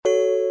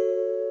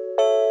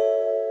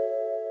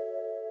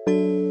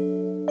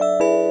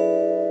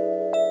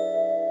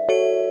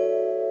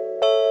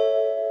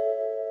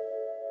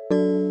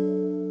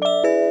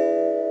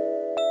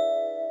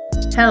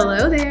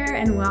Hello there,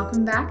 and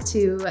welcome back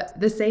to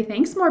the Say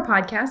Thanks More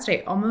podcast.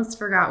 I almost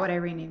forgot what I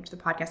renamed the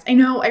podcast. I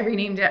know I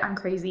renamed it. I'm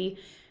crazy.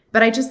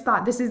 But I just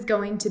thought this is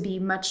going to be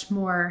much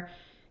more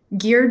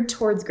geared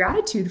towards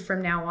gratitude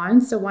from now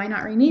on. So why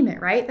not rename it,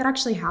 right? That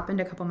actually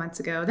happened a couple months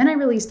ago. Then I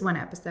released one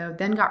episode,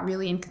 then got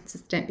really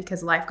inconsistent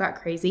because life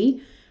got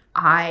crazy.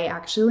 I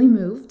actually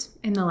moved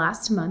in the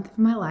last month of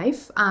my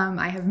life.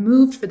 I have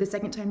moved for the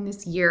second time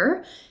this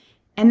year.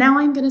 And now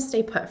I'm going to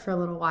stay put for a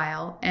little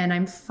while. And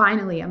I'm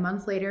finally, a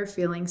month later,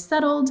 feeling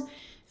settled,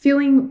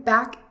 feeling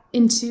back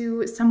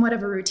into somewhat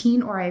of a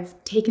routine, or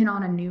I've taken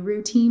on a new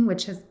routine,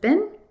 which has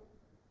been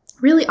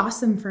really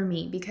awesome for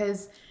me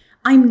because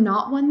I'm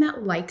not one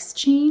that likes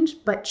change,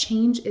 but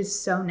change is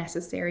so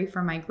necessary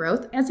for my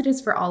growth, as it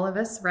is for all of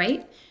us,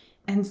 right?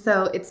 And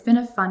so it's been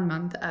a fun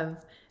month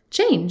of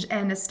change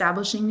and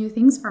establishing new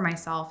things for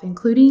myself,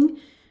 including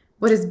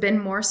what has been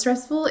more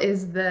stressful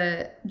is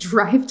the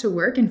drive to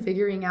work and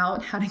figuring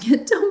out how to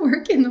get to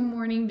work in the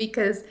morning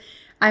because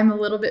I'm a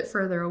little bit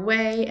further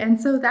away. And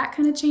so that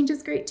kind of change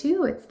is great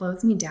too. It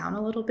slows me down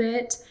a little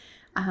bit.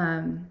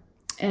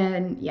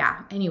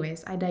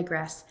 Anyways, I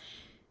digress.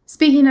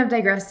 Speaking of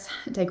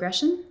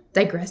digressing,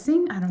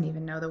 I don't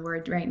even know the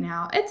word right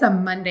now. It's a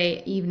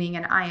Monday evening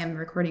and I am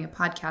recording a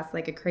podcast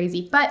like a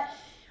crazy, but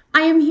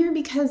I am here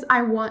because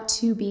I want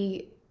to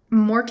be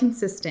more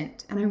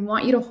consistent and I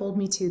want you to hold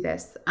me to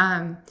this.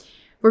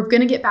 We're going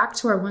to get back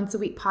to our once a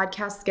week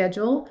podcast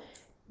schedule.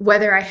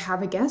 Whether I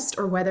have a guest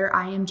or whether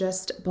I am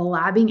just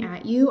blabbing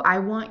at you, I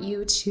want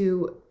you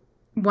to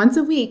once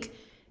a week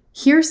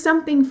hear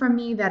something from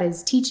me that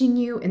is teaching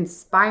you,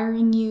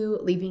 inspiring you,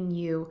 leaving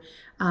you,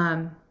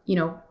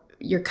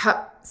 your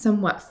cup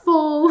somewhat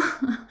full,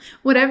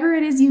 whatever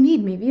it is you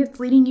need. Maybe it's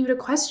leading you to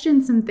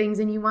question some things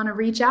and you want to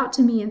reach out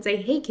to me and say,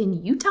 hey,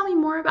 can you tell me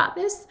more about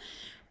this?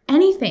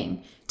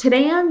 Anything.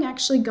 Today, I'm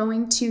actually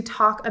going to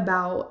talk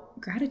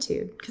about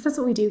gratitude because that's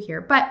what we do here.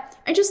 But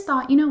I just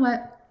thought, you know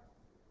what?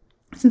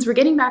 Since we're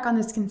getting back on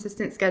this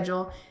consistent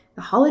schedule,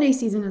 the holiday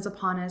season is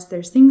upon us.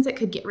 There's things that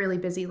could get really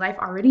busy. Life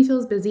already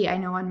feels busy, I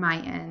know, on my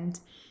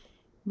end.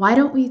 Why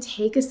don't we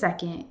take a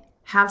second,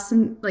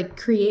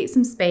 create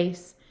some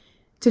space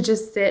to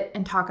just sit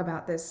and talk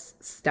about this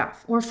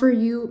stuff? Or for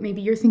you,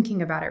 maybe you're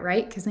thinking about it,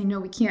 right? Because I know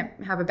we can't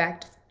have a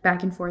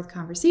back and forth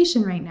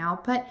conversation right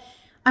now, but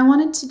I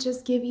wanted to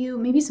just give you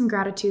maybe some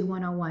gratitude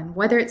 101,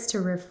 whether it's to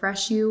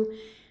refresh you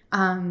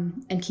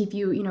and keep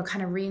you,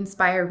 kind of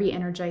re-inspire,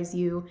 re-energize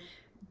you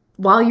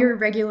while you're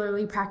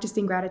regularly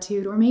practicing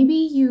gratitude, or maybe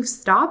you've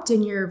stopped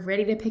and you're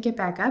ready to pick it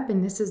back up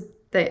and this is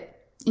the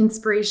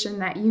inspiration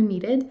that you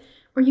needed,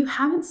 or you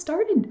haven't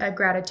started a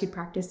gratitude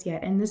practice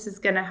yet and this is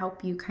going to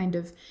help you kind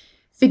of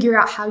figure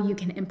out how you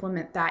can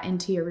implement that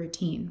into your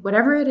routine.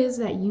 Whatever it is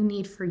that you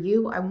need for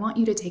you, I want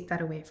you to take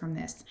that away from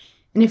this.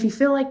 And if you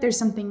feel like there's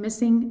something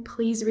missing,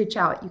 please reach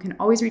out. You can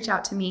always reach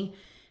out to me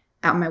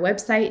at my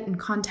website and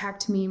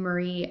contact me,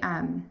 Marie,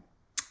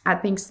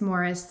 at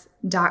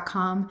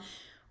thanksmorris.com.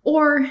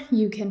 Or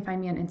you can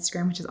find me on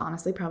Instagram, which is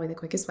honestly probably the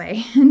quickest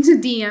way, and to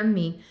DM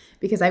me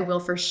because I will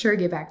for sure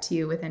get back to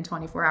you within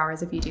 24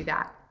 hours if you do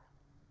that.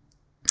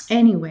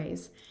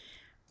 Anyways,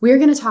 we're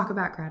going to talk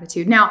about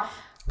gratitude. Now,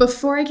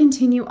 before I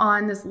continue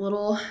on this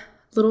little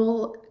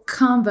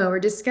convo or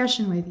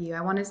discussion with you,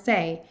 I want to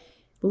say,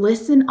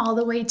 listen all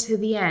the way to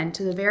the end,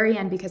 to the very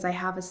end, because I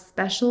have a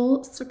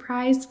special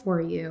surprise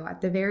for you at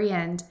the very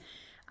end.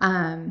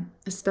 A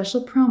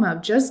special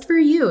promo just for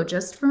you,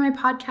 just for my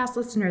podcast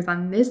listeners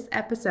on this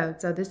episode.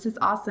 So this is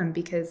awesome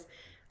because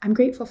I'm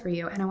grateful for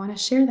you and I want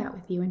to share that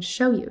with you and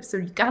show you. So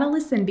you got to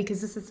listen because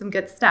this is some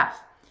good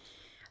stuff.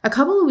 A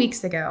couple of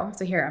weeks ago,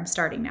 so here I'm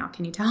starting now.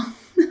 Can you tell?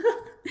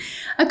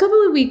 A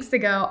couple of weeks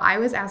ago, I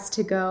was asked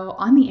to go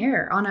on the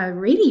air on a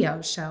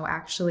radio show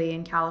actually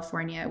in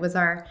California.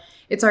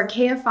 It's our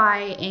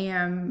KFI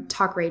AM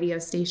talk radio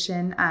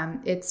station.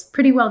 It's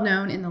pretty well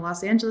known in the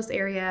Los Angeles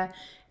area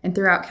and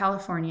throughout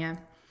California.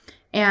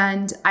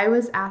 And I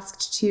was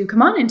asked to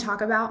come on and talk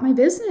about my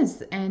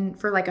business and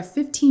for like a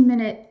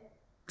 15-minute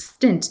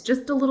stint,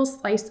 just a little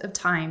slice of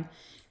time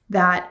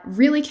that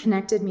really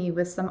connected me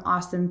with some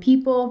awesome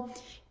people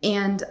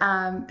and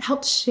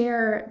helped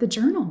share the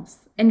journals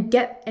and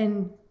get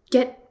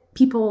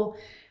people,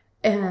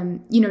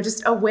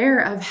 just aware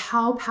of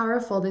how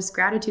powerful this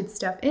gratitude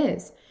stuff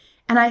is.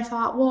 And I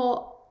thought,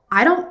 well,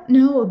 I don't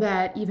know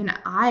that even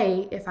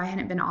if I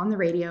hadn't been on the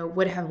radio,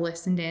 would have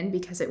listened in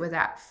because it was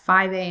at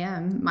 5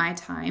 a.m. my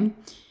time.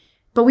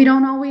 But we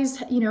don't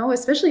always,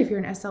 especially if you're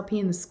an SLP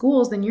in the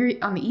schools, then you're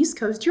on the East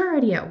Coast, you're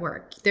already at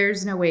work.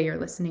 There's no way you're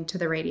listening to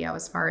the radio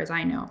as far as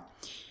I know.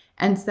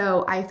 And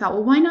so I thought,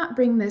 well, why not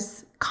bring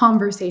this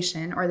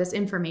conversation or this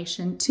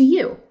information to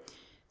you?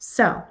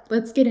 So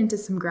let's get into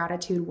some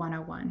gratitude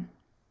 101.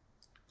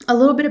 A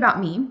little bit about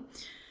me.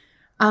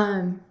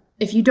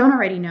 If you don't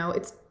already know,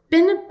 it's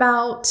been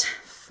about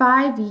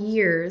 5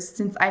 years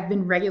since I've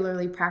been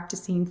regularly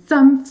practicing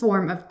some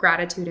form of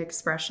gratitude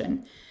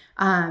expression.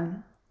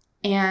 And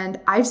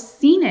I've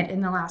seen it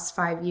in the last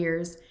 5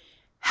 years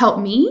help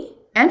me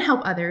and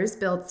help others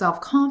build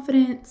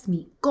self-confidence,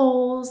 meet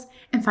goals,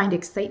 and find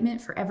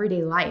excitement for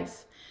everyday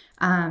life.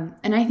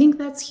 And I think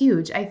that's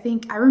huge. I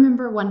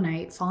remember one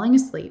night falling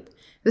asleep.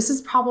 This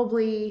is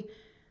probably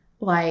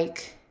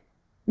like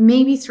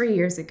maybe 3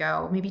 years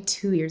ago, maybe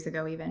 2 years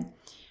ago even,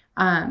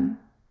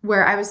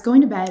 where I was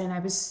going to bed and I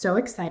was so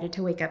excited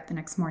to wake up the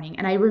next morning.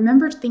 And I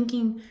remember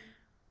thinking,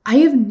 I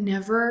have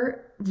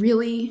never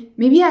really,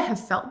 maybe I have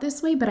felt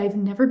this way, but I've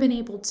never been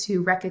able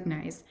to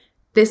recognize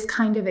this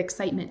kind of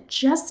excitement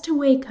just to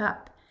wake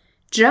up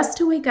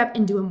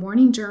and do a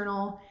morning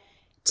journal,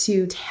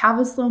 to have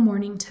a slow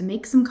morning, to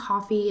make some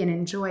coffee and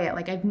enjoy it.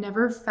 Like, I've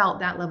never felt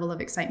that level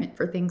of excitement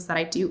for things that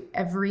I do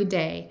every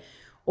day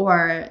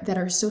or that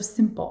are so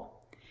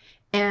simple.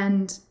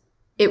 And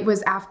it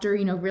was after,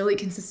 really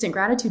consistent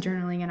gratitude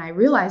journaling. And I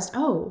realized,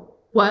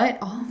 what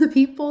all the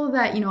people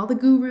that, all the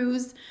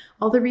gurus,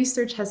 all the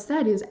research has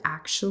said is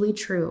actually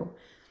true.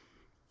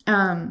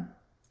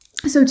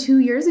 So 2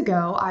 years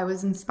ago, I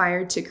was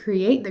inspired to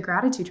create the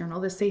gratitude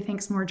journal, the Say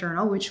Thanks More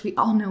journal, which we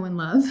all know and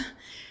love.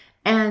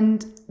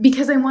 And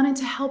because I wanted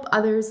to help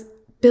others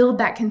build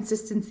that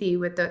consistency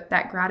with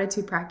that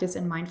gratitude practice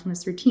and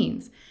mindfulness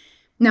routines.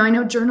 Now, I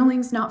know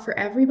journaling's not for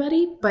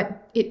everybody,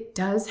 but it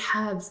does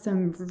have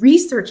some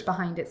research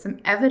behind it, some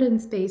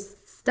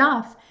evidence-based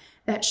stuff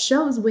that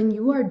shows when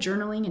you are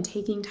journaling and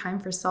taking time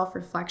for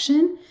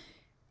self-reflection,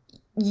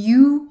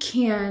 you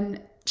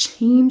can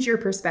change your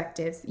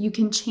perspectives. You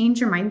can change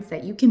your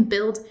mindset. You can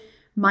build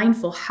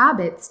mindful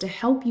habits to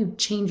help you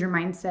change your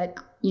mindset,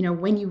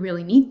 when you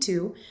really need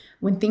to,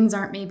 when things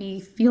aren't maybe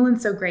feeling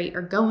so great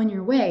or going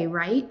your way,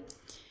 right?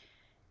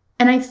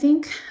 And I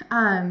think,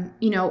 and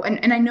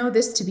I know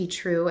this to be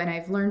true, and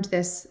I've learned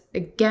this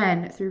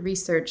again through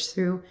research,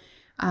 through,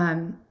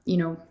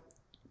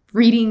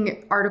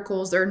 reading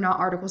articles, or not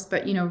articles,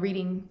 but,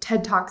 reading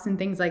TED Talks and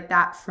things like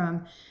that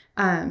from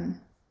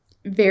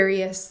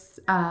various,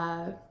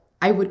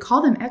 I would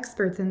call them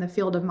experts in the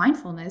field of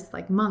mindfulness,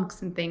 like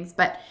monks and things,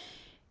 but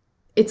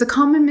it's a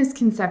common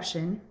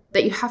misconception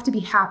that you have to be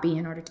happy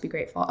in order to be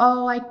grateful.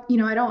 I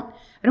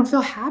don't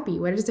feel happy.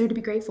 What is there to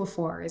be grateful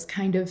for is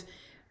kind of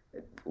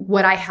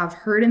what I have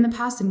heard in the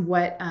past, and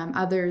what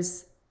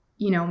others,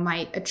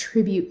 might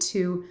attribute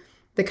to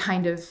the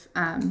kind of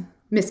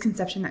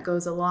misconception that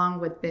goes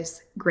along with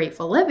this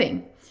grateful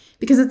living,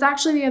 because it's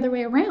actually the other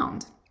way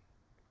around.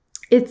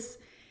 It's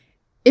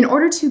in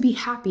order to be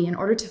happy, in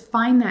order to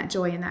find that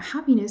joy and that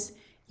happiness,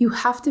 you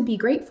have to be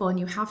grateful, and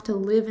you have to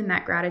live in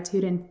that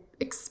gratitude and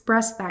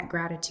express that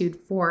gratitude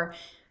for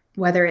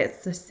whether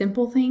it's the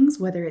simple things,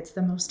 whether it's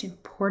the most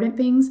important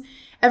things.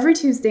 Every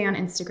Tuesday on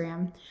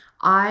Instagram,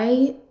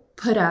 I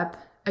put up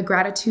a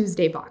Gratitude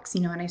Tuesday box,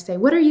 and I say,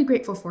 what are you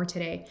grateful for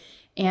today?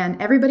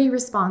 And everybody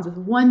responds with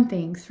one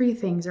thing, 3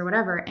 things, or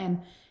whatever.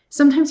 And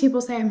sometimes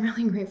people say, I'm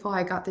really grateful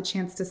I got the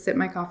chance to sip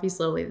my coffee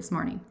slowly this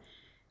morning.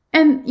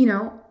 And,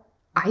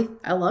 I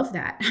love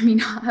that.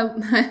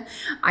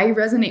 I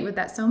resonate with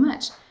that so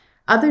much.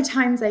 Other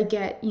times I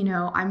get,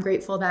 I'm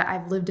grateful that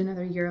I've lived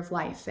another year of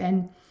life.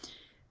 And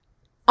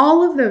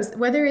all of those,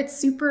 whether it's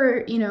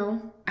super,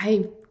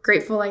 I'm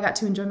grateful I got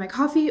to enjoy my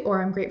coffee,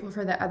 or I'm grateful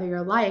for that other year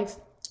of life,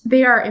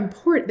 they are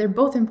important. They're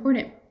both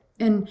important.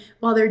 And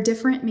while they're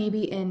different,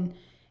 maybe in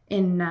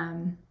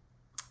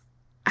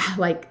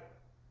like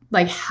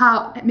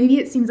how, maybe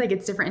it seems like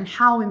it's different in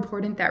how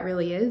important that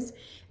really is,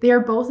 they are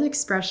both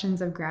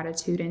expressions of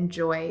gratitude and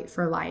joy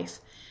for life.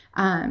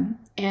 And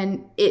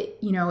it,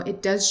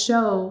 it does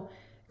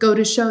go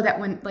to show that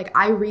when, like,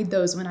 I read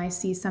those, when I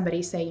see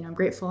somebody say, I'm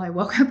grateful I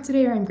woke up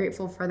today, or I'm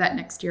grateful for that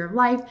next year of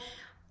life,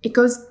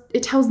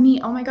 it tells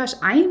me, oh my gosh,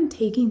 I am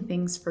taking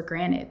things for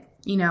granted,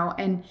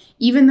 and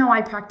even though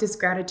I practice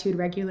gratitude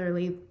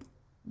regularly,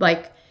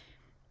 like,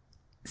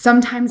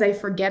 sometimes I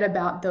forget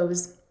about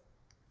those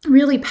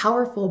really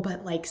powerful,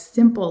 but like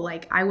simple,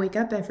 like I wake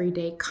up every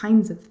day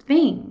kinds of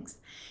things.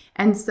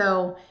 And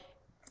so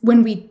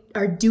when we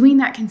are doing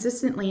that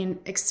consistently and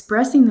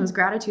expressing those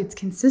gratitudes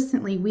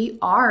consistently, we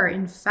are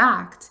in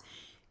fact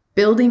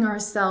building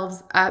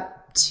ourselves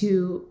up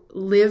to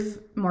live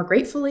more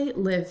gratefully,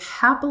 live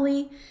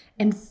happily,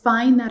 and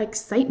find that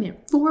excitement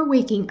for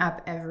waking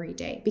up every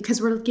day,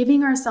 because we're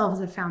giving ourselves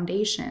a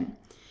foundation.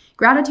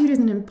 Gratitude is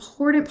an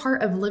important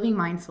part of living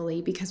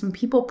mindfully, because when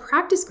people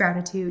practice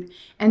gratitude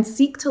and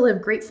seek to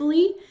live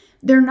gratefully,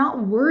 they're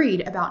not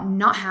worried about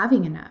not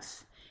having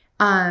enough.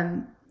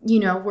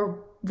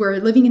 We're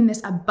living in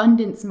this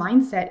abundance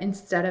mindset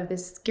instead of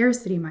this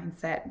scarcity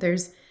mindset.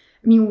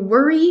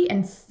 Worry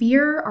and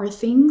fear are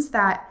things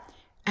that,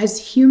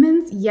 as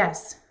humans,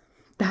 yes,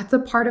 that's a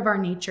part of our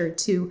nature,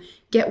 to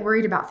get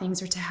worried about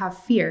things or to have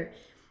fear.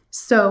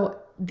 So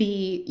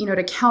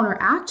to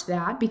counteract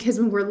that, because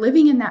when we're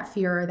living in that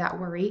fear or that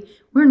worry,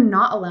 we're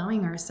not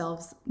allowing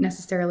ourselves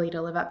necessarily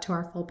to live up to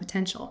our full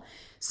potential.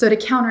 So to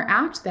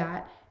counteract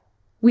that,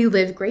 we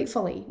live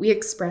gratefully, we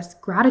express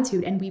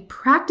gratitude, and we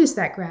practice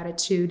that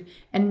gratitude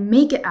and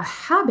make it a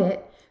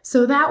habit,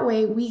 so that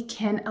way we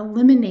can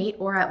eliminate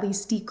or at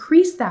least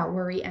decrease that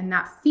worry and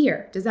that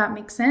fear. Does that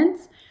make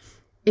sense?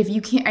 If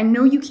you can't, I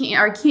know you can't,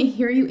 or I can't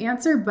hear you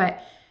answer,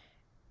 but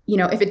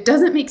if it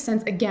doesn't make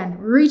sense, again,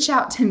 reach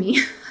out to me.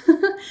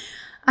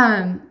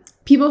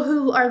 People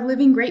who are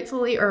living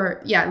gratefully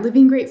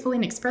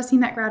and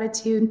expressing that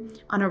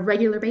gratitude on a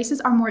regular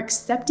basis are more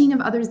accepting of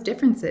others'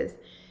 differences.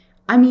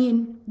 I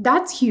mean,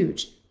 that's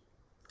huge.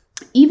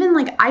 Even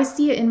like I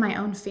see it in my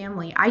own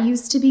family. I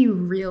used to be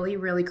really,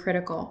 really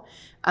critical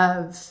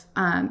of,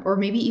 or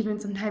maybe even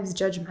sometimes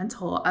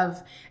judgmental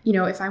of,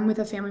 if I'm with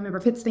a family member,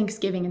 if it's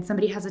Thanksgiving and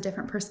somebody has a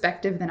different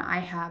perspective than I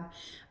have,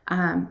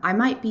 I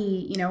might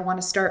be, want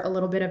to start a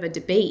little bit of a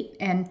debate.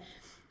 And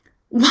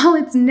while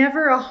it's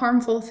never a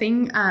harmful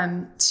thing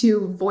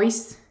to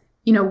voice,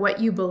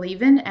 what you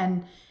believe in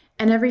and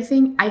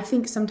everything, I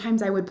think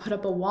sometimes I would put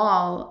up a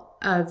wall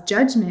of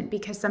judgment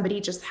because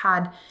somebody just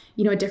had,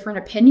 a different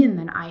opinion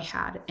than I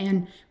had.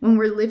 And when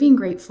we're living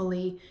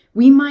gratefully,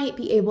 we might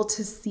be able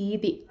to see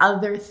the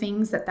other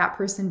things that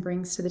person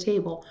brings to the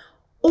table.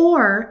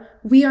 Or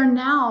we are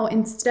now,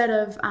 instead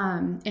of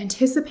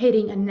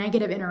anticipating a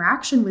negative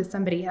interaction with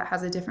somebody that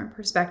has a different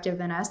perspective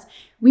than us,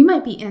 we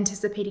might be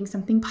anticipating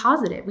something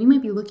positive. We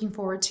might be looking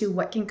forward to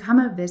what can come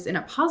of this in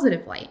a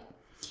positive light.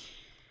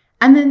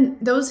 And then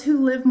those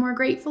who live more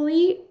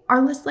gratefully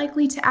are less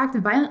likely to act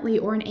violently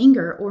or in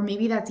anger, or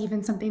maybe that's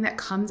even something that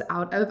comes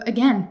out of,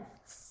 again,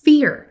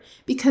 fear.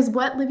 Because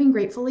what living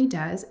gratefully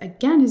does,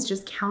 again, is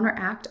just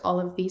counteract all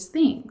of these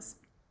things.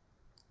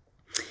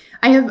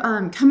 I have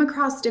come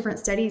across different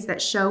studies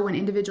that show when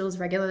individuals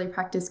regularly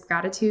practice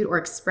gratitude or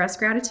express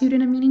gratitude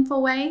in a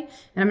meaningful way,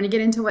 and I'm going to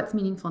get into what's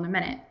meaningful in a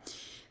minute.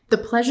 The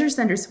pleasure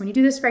centers, when you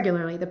do this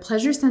regularly, the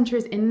pleasure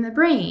centers in the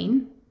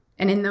brain,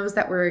 and in those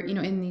that were,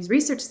 in these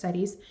research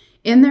studies,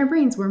 in their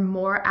brains were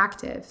more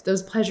active.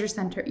 Those pleasure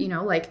center,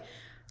 like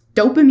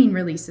dopamine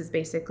releases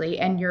basically,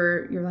 and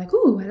you're like,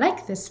 ooh, I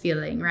like this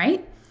feeling,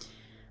 right?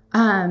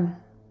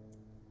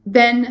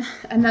 Then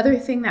another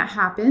thing that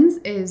happens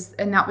is,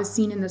 and that was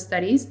seen in the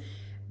studies,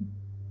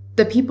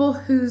 the people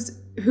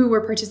who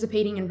were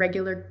participating in and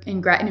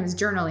it was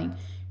journaling,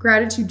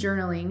 gratitude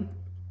journaling,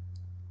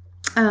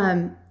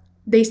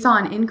 they saw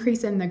an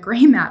increase in the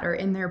gray matter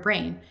in their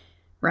brain,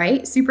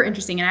 right? Super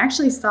interesting. And I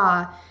actually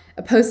saw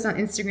a post on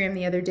Instagram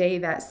the other day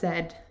that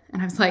said,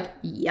 and I was like,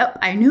 yep,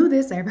 I knew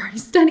this. I've already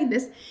studied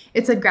this.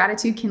 It said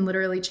gratitude can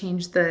literally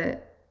change the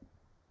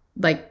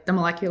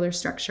molecular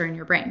structure in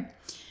your brain.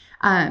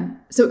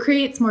 So it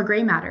creates more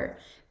gray matter,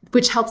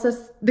 which helps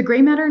us, the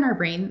gray matter in our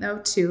brain though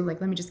too,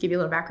 let me just give you a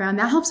little background,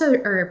 that helps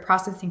our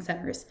processing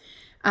centers.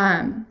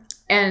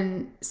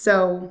 And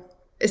so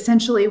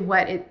essentially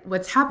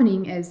what's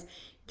happening is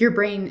your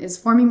brain is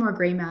forming more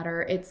gray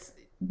matter. It's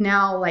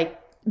now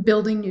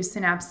building new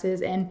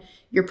synapses, and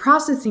your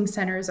processing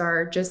centers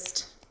are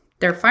just,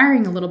 they're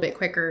firing a little bit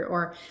quicker,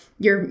 or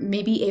you're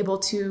maybe able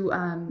to,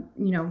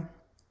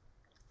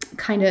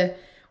 kind of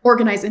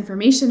organize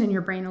information in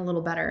your brain a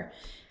little better.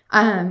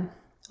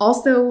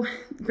 Also,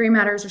 gray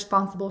matter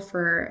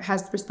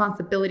has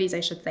responsibilities,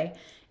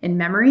 in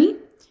memory,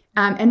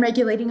 and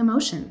regulating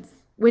emotions,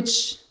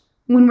 which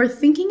when we're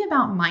thinking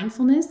about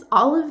mindfulness,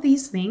 all of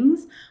these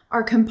things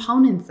are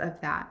components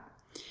of that.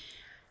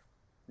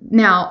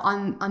 Now,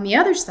 on the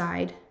other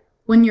side,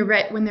 when they're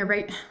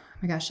right, oh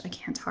my gosh, I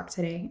can't talk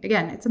today.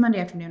 Again, it's a Monday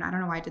afternoon. I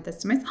don't know why I did this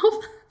to myself.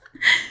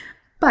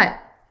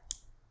 But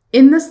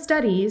in the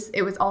studies,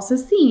 it was also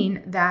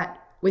seen that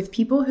with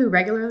people who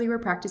regularly were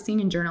practicing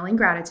and journaling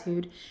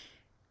gratitude,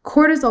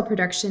 cortisol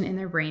production in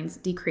their brains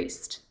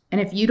decreased.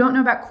 And if you don't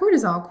know about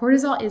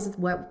cortisol is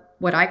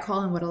what I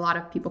call, and what a lot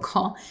of people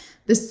call,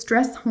 the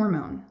stress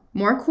hormone.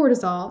 More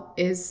cortisol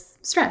is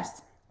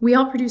stress. We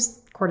all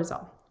produce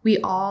cortisol. We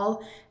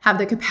all have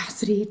the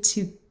capacity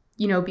to,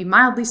 be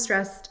mildly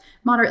stressed,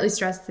 moderately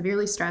stressed,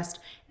 severely stressed.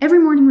 Every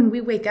morning when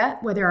we wake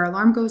up, whether our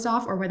alarm goes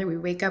off or whether we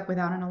wake up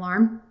without an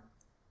alarm,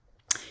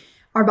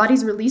 our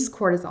bodies release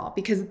cortisol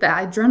because the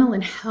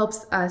adrenaline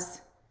helps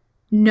us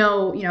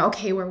know,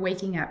 okay, we're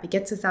waking up. It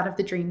gets us out of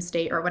the dream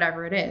state or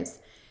whatever it is.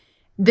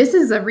 This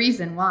is a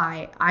reason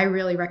why I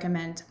really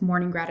recommend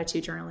morning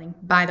gratitude journaling,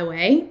 by the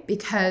way,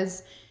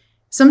 because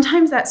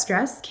sometimes that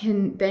stress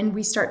then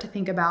we start to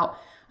think about,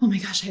 oh my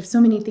gosh, I have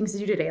so many things to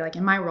do today. Like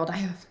in my world, I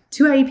have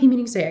 2 IEP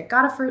meetings today. I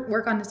got to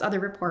work on this other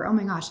report. Oh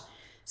my gosh.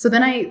 So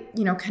then I,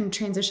 can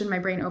transition my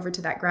brain over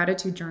to that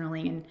gratitude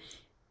journaling and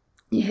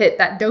hit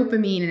that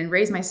dopamine and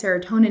raise my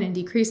serotonin and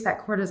decrease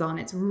that cortisol. And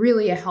it's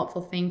really a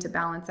helpful thing to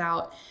balance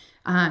out,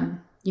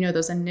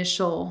 those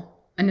initial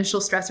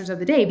stressors of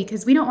the day,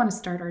 because we don't want to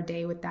start our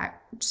day with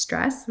that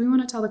stress. We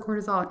want to tell the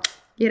cortisol,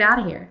 get out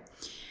of here.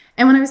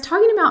 And when I was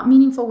talking about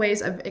meaningful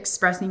ways of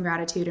expressing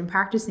gratitude and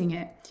practicing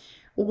it,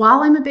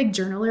 while I'm a big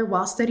journaler,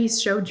 while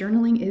studies show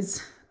journaling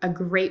is a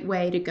great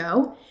way to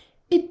go,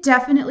 it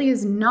definitely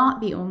is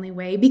not the only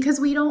way, because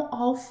we don't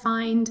all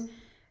find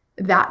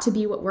that to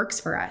be what works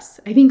for us.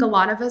 I think a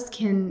lot of us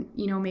can,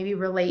 maybe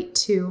relate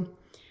to,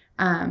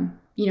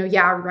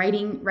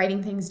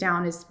 writing things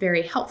down is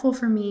very helpful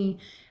for me.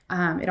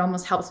 It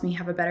almost helps me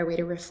have a better way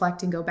to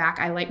reflect and go back.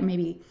 I like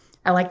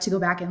to go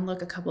back and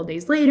look a couple of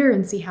days later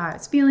and see how I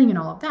was feeling and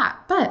all of that.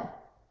 But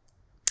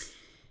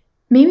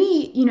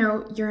maybe,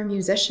 you're a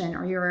musician,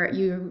 or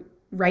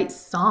write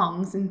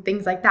songs and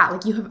things like that.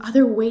 Like you have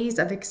other ways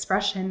of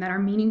expression that are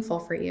meaningful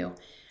for you.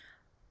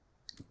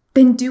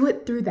 Then do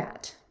it through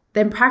that.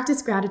 Then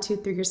practice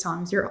gratitude through your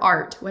songs, your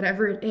art,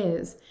 whatever it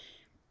is.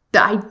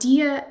 The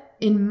idea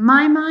in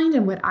my mind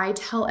and what I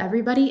tell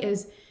everybody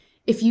is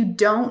if you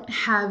don't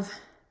have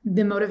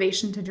the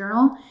motivation to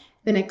journal,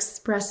 then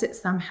express it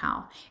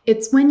somehow.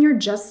 It's when you're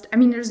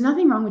there's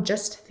nothing wrong with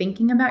just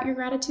thinking about your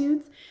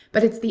gratitudes,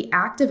 but it's the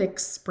act of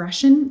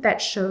expression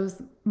that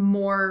shows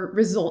more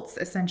results,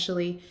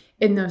 essentially,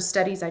 in those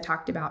studies I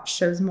talked about,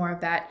 shows more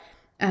of that,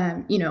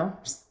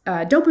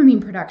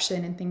 dopamine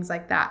production and things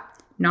like that.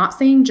 Not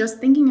saying just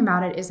thinking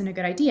about it isn't a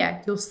good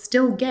idea. You'll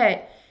still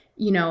get,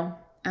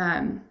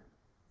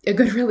 a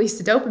good release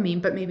of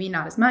dopamine, but maybe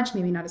not as much,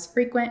 maybe not as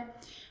frequent.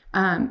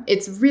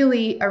 It's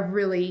really a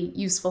really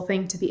useful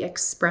thing to be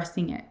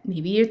expressing it.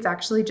 Maybe it's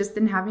actually just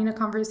in having a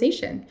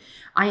conversation.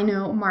 I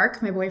know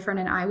Mark, my boyfriend,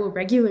 and I will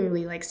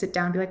regularly sit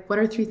down and be like, what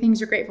are 3 things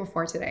you're grateful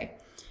for today?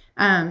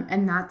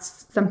 And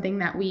that's something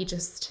that we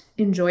just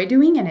enjoy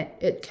doing, and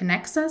it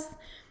connects us.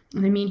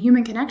 And I mean,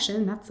 human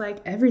connection, that's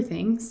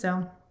everything.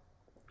 So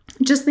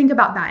just think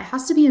about that. It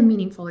has to be a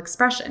meaningful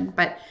expression,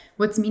 but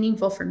what's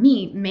meaningful for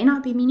me may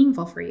not be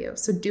meaningful for you.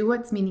 So do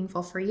what's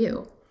meaningful for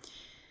you.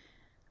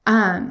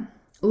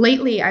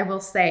 Lately, I will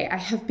say I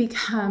have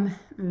become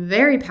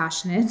very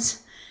passionate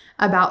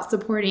about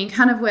supporting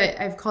kind of what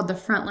I've called the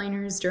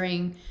frontliners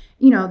during,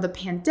 the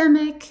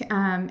pandemic,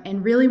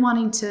 and really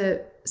wanting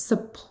to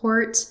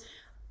support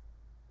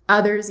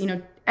others,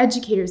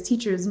 educators,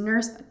 teachers and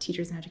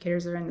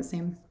educators are in the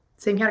same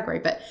category,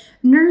 but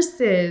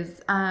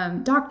nurses,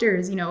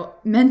 doctors,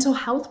 mental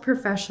health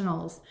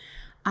professionals,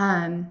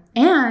 and,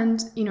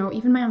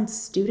 even my own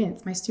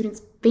students,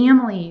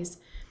 families.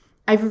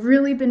 I've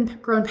really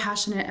grown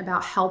passionate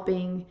about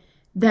helping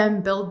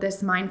them build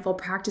this mindful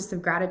practice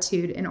of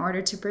gratitude in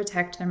order to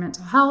protect their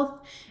mental health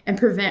and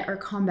prevent or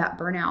combat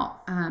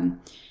burnout.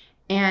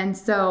 And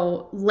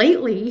so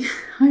lately,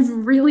 I've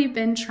really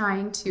been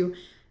trying to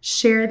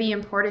share the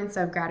importance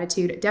of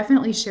gratitude,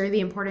 definitely share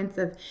the importance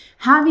of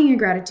having a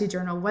gratitude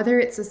journal, whether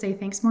it's a Say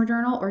Thanks More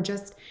journal or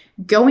just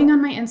going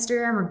on my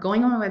Instagram or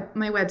going on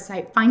my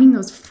website, finding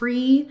those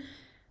free,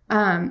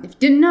 if you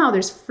didn't know,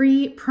 there's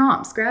free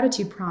prompts,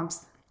 gratitude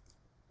prompts,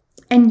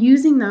 and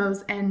using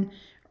those and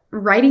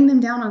writing them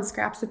down on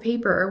scraps of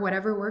paper or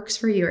whatever works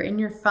for you or in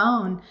your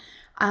phone.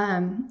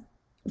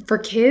 For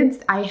kids,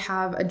 I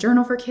have a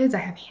journal for kids. I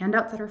have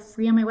handouts that are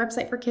free on my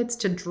website for kids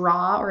to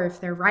draw, or if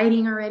they're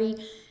writing already,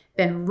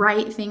 then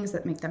write things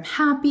that make them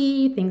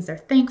happy, things they're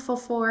thankful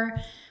for,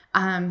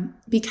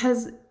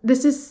 because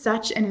this is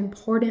such an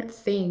important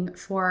thing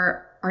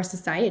for our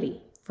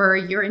society, for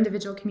your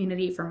individual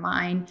community, for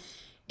mine.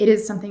 It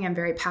is something I'm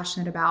very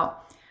passionate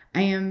about.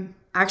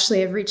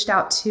 I've reached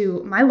out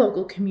to my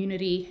local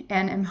community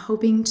and am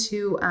hoping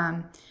to,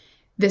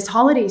 this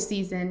holiday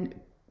season,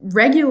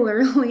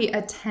 regularly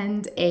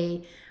attend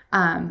a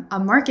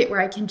market where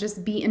I can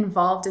just be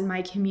involved in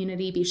my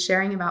community, be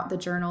sharing about the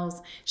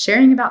journals,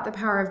 sharing about the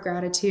power of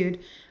gratitude,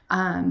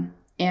 and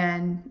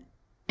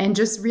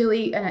just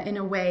really in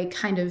a way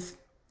kind of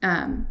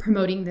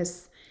promoting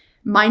this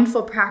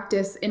mindful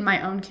practice in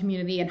my own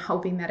community and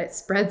hoping that it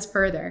spreads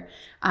further.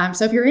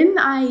 So if you're in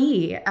the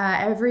IE,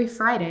 every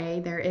Friday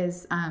there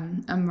is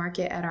a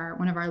market at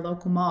one of our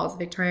local malls,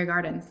 Victoria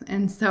Gardens.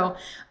 And so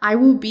I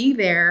will be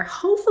there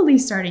hopefully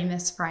starting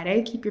this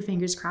Friday. Keep your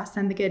fingers crossed,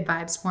 send the good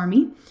vibes for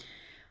me.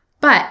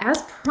 But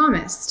as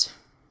promised,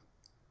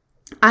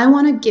 I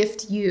want to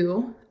gift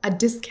you a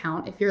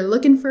discount if you're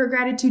looking for a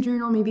gratitude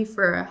journal, maybe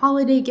for a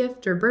holiday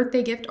gift or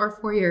birthday gift or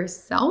for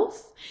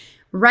yourself.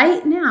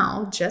 Right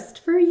now,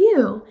 just for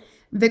you,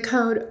 the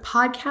code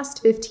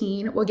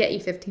podcast15 will get you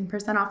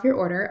 15% off your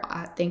order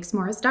at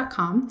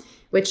thanksmorris.com,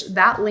 which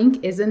that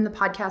link is in the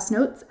podcast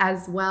notes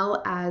as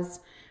well as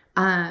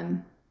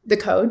the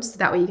code. So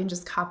that way you can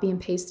just copy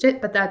and paste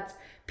it. But that's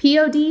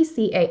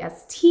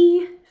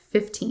PODCAST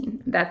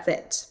 15. That's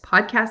it.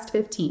 Podcast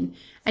 15.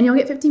 And you'll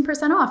get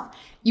 15% off.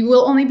 You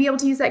will only be able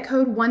to use that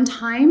code one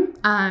time.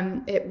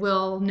 It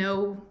will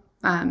know,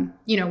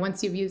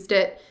 once you've used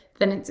it,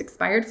 then it's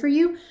expired for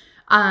you.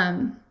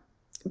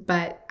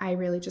 But I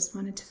really just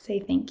wanted to say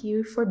thank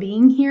you for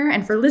being here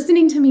and for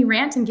listening to me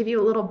rant and give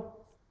you a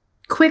little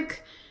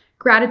quick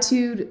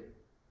gratitude.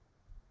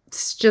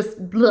 It's just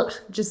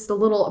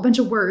a bunch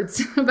of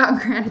words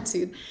about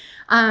gratitude.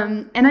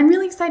 And I'm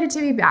really excited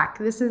to be back.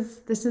 This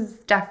is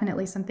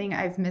definitely something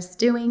I've missed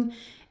doing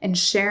and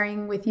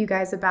sharing with you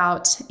guys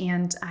about.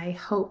 And I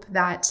hope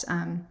that,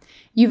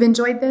 you've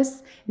enjoyed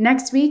this.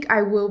 Next week,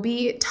 I will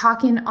be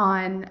talking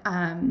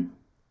on,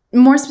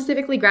 more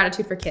specifically,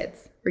 gratitude for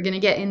kids. We're going to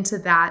get into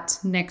that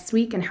next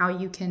week and how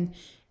you can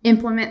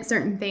implement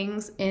certain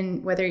things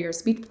in whether you're a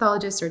speech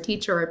pathologist or a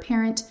teacher or a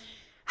parent,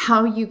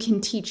 how you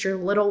can teach your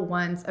little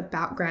ones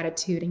about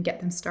gratitude and get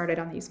them started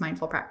on these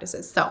mindful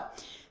practices. So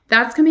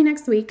that's coming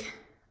next week.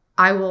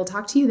 I will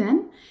talk to you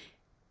then.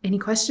 Any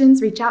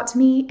questions, reach out to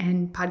me,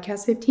 and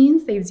Podcast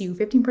 15 saves you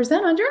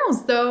 15% on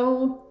journals.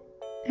 So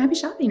happy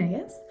shopping, I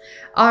guess.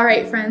 All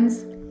right,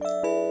 friends.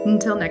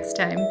 Until next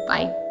time.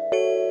 Bye.